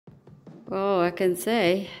Well, I can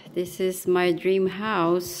say this is my dream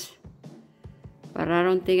house, but I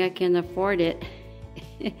don't think I can afford it.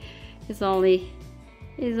 It's only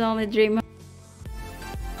dream.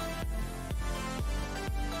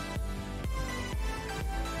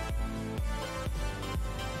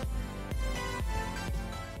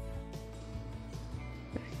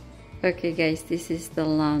 Okay guys, this is the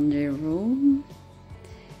laundry room,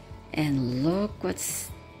 and look what's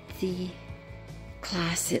the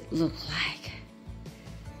closet look like.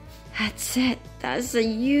 That's it. That's a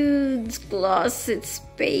huge closet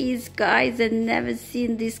space, guys. I've never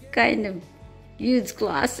seen this kind of huge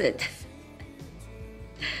closet.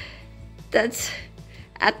 That's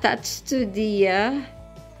attached to the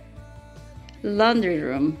laundry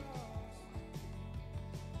room.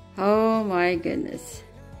 Oh my goodness.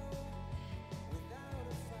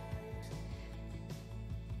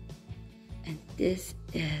 And this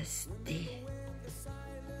is the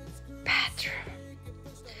bathroom.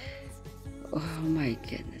 Oh my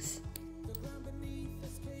goodness.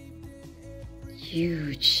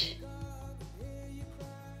 Huge.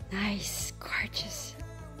 Nice, gorgeous.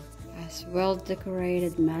 As well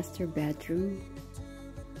decorated master bedroom.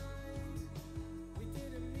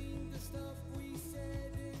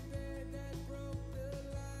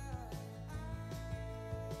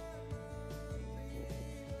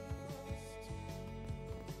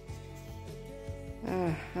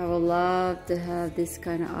 I would love to have this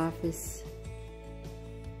kind of office.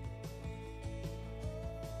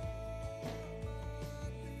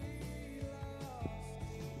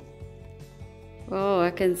 Oh,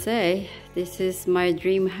 I can say this is my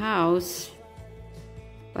dream house,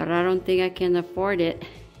 but I don't think I can afford it.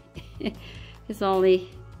 It's only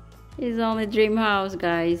dream house,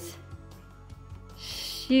 guys.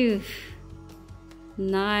 Phew.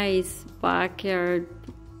 Nice backyard.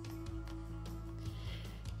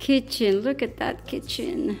 Kitchen, look at that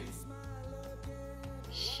kitchen.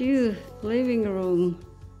 Phew, living room.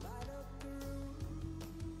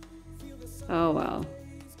 Oh well.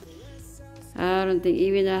 I don't think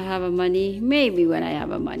even I have a money. Maybe when I have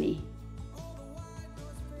a money.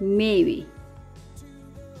 Maybe.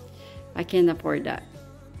 I can afford that.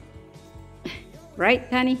 Right,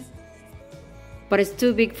 honey? But it's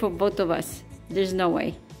too big for both of us. There's no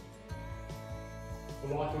way.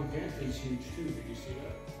 The walk-in pantry is huge too. Did you see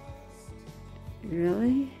that?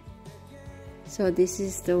 Really? So this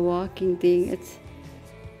is the walking thing. It's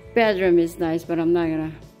bedroom is nice, but I'm not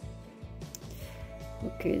gonna.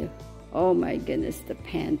 Okay. Oh my goodness, the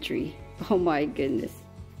pantry. Oh my goodness.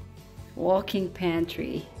 Walking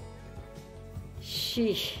pantry.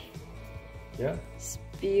 Sheesh. Yeah. It's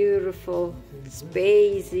beautiful,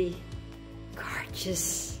 spacey,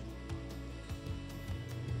 gorgeous.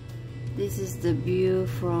 This is the view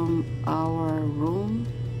from our room.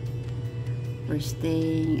 We're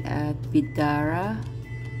staying at Bidara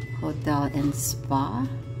Hotel and Spa.